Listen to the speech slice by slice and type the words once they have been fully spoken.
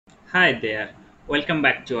Hi there, welcome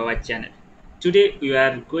back to our channel. Today we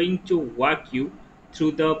are going to walk you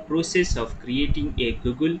through the process of creating a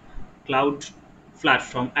Google Cloud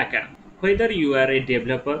Platform account. Whether you are a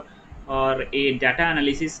developer or a data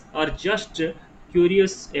analysis or just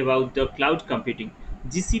curious about the cloud computing,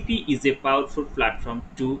 GCP is a powerful platform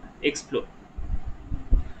to explore.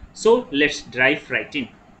 So let's dive right in.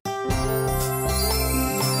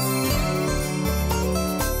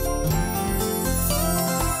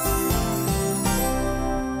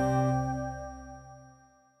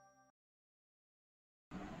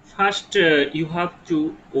 First, you have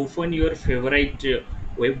to open your favorite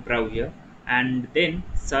web browser and then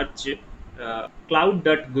search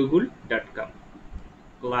cloud.google.com.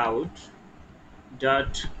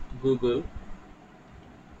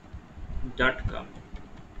 Cloud.google.com.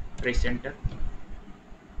 Press enter.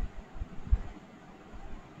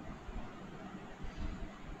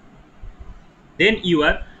 Then you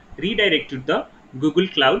are redirected to the Google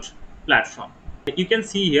Cloud platform. You can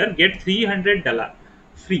see here get $300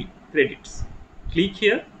 free credits. Click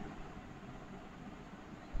here.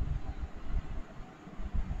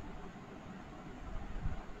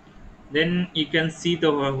 Then you can see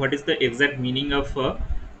the what is the exact meaning of uh,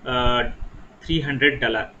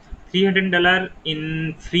 $300. $300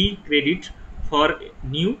 in free credit for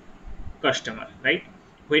new customer, right?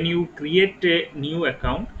 When you create a new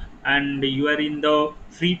account and you are in the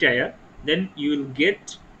free tier, then you will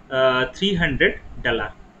get $300,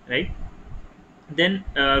 right? Then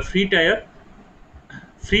free tier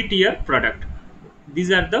product.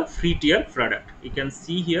 These are the free tier product. You can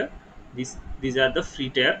see here these are the free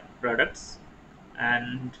tier products.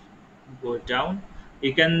 And go down,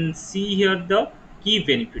 you can see here the key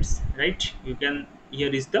benefits, right? You can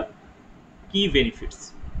Here is the key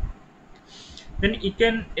benefits. Then you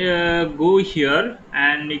can go here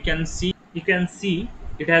and you can see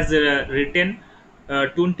it has written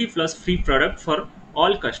 20 plus free product for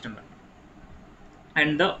all customer.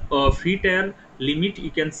 And the free tier limit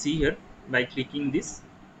you can see here by clicking this.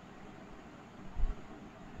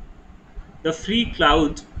 The free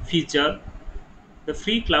cloud feature, the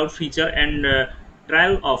free cloud feature and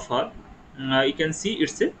trial offer, you can see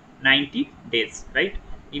it's a 90 days, right?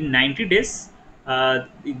 In 90 days, the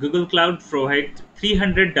Google Cloud provide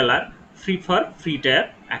 $300 free for free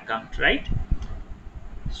tier account, right?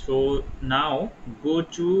 So now go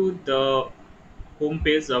to the home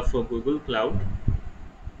page of Google Cloud.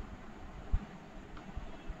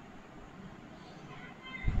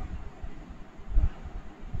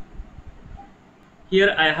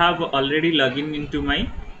 Here I have already logged in into my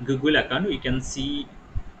Google account. You can see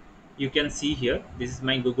here this is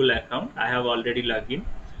my Google account. I have already logged in.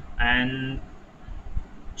 And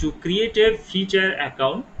to create a free tier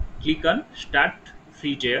account, click on start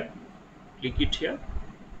free tier. Click it here.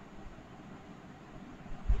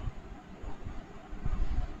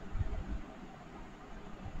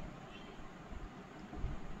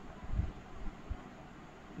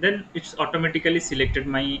 Then it's automatically selected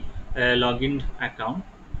my login account.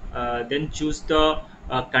 Then choose the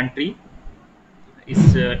country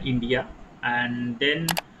is India. And then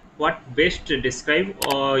what best describe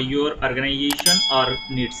your organization or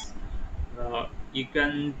needs. You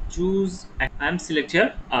can choose. I'm select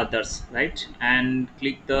here others, right? And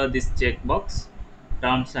click the this checkbox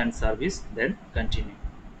terms and service, then continue.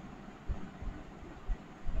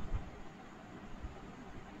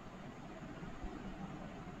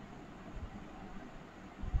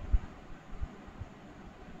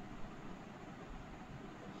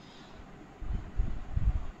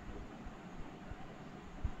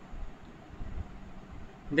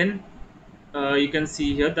 Then you can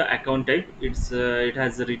see here the account type. It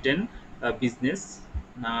has written business.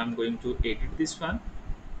 Now I'm going to edit this one.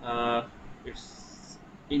 It's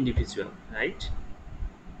individual, right?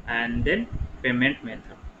 And then payment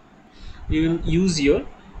method, you will use your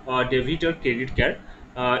debit or credit card.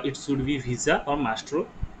 It should be Visa or Master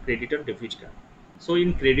credit or debit card. So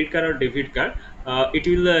in credit card or debit card, it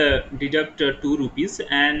will deduct 2 rupees,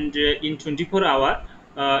 and in 24 hour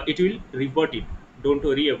it will report it. Don't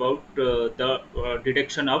worry about the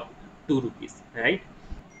deduction of 2 rupees, right?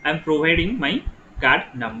 I'm providing my card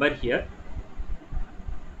number here.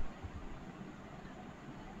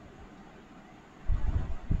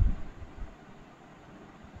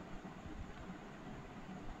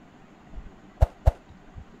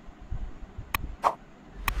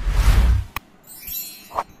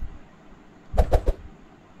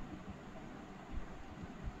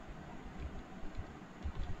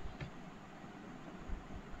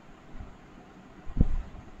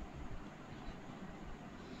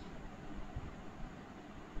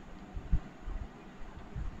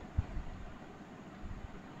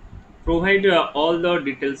 Provide all the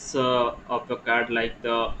details of the card, like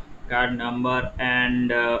the card number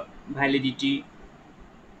and validity.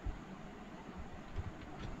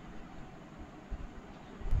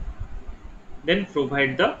 Then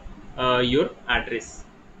provide the your address.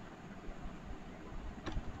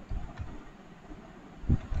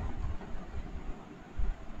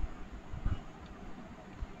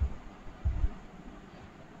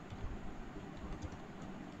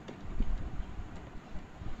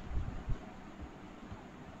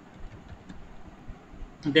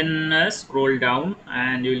 Then scroll down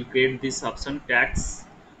and you will get this option, tax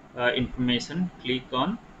information. Click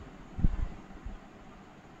on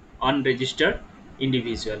unregistered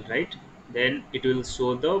individual, right? Then it will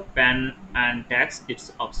show the pan and tax,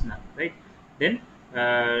 it's optional, right? Then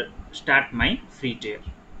start my free tier,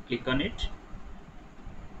 click on it.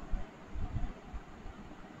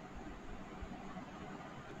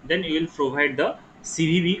 Then you will provide the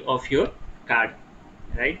CVV of your card,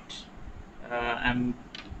 right?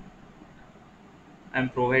 I'm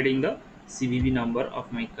providing the CVV number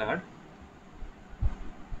of my card.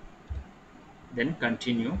 Then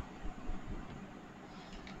continue.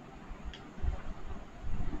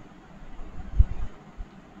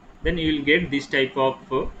 Then you will get this type of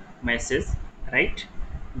message, right?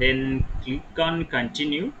 Then click on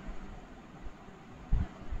continue.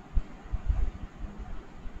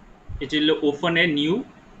 It will open a new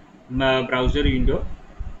browser window.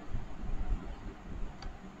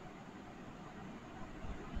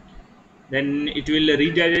 Then it will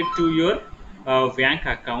redirect to your bank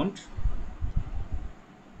account,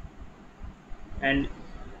 and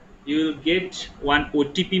you will get one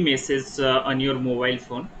OTP message on your mobile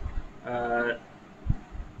phone. uh,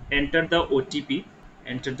 Enter the OTP.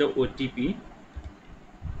 Enter the OTP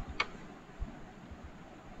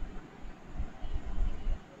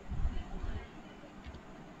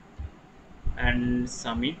and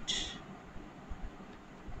submit.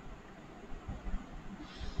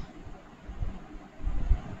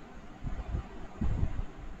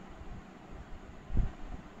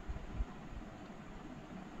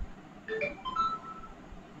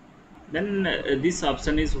 Then this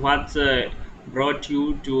option is what brought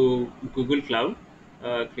you to Google Cloud.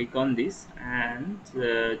 Click on this and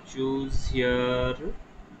choose here.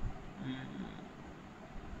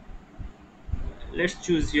 Let's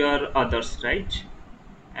choose your others, right?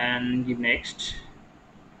 And give next.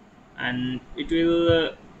 And it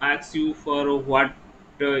will ask you for what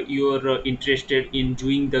you're interested in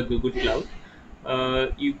doing the Google Cloud.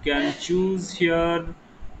 You can choose here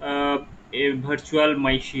uh, a virtual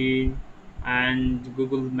machine and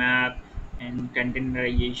Google Map and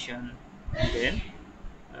containerization. Then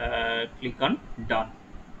click on done,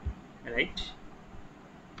 right?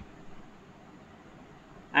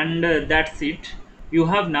 And that's it. You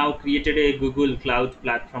have now created a Google Cloud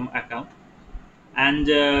Platform account, and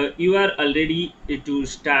you are already to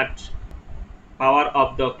start power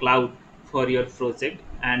of the cloud for your project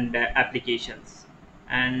and applications.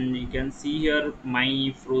 And you can see here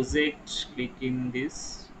my project. Click in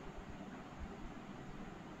this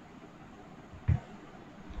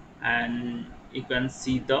and you can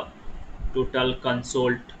see the total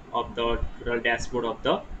console of the total dashboard of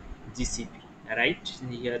the GCP, right?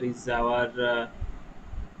 Here is our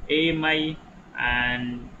AMI,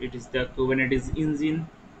 and it is the Kubernetes engine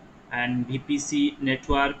and VPC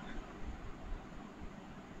network,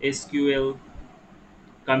 SQL,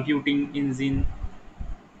 computing engine,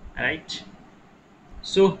 right?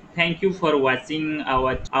 So thank you for watching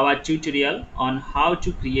our tutorial on how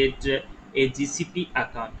to create a GCP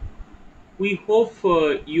account. We hope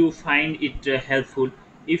you find it helpful.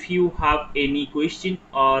 If you have any question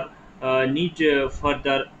or need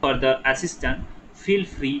further assistance, feel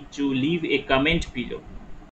free to leave a comment below.